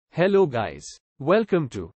Hello guys. Welcome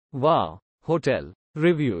to Wow Hotel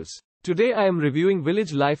Reviews. Today I am reviewing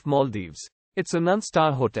Village Life Maldives. It's a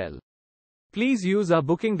non-star hotel. Please use our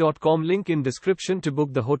booking.com link in description to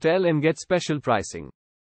book the hotel and get special pricing.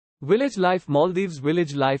 Village Life Maldives.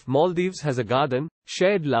 Village Life Maldives has a garden,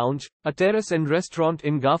 shared lounge, a terrace and restaurant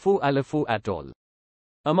in Gaafu Alifu Atoll.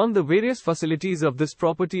 Among the various facilities of this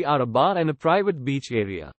property are a bar and a private beach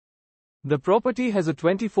area. The property has a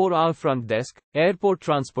 24-hour front desk, airport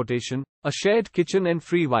transportation, a shared kitchen and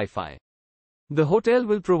free Wi-Fi. The hotel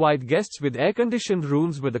will provide guests with air-conditioned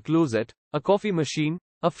rooms with a closet, a coffee machine,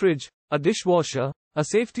 a fridge, a dishwasher, a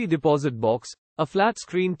safety deposit box, a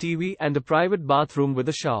flat-screen TV and a private bathroom with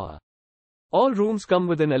a shower. All rooms come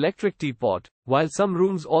with an electric teapot, while some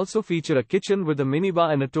rooms also feature a kitchen with a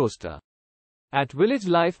minibar and a toaster. At Village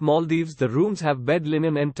Life Maldives, the rooms have bed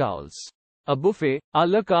linen and towels. A buffet, a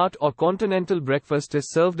la carte or continental breakfast is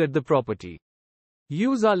served at the property.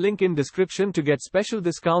 Use our link in description to get special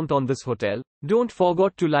discount on this hotel. Don't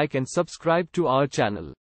forget to like and subscribe to our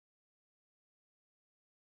channel.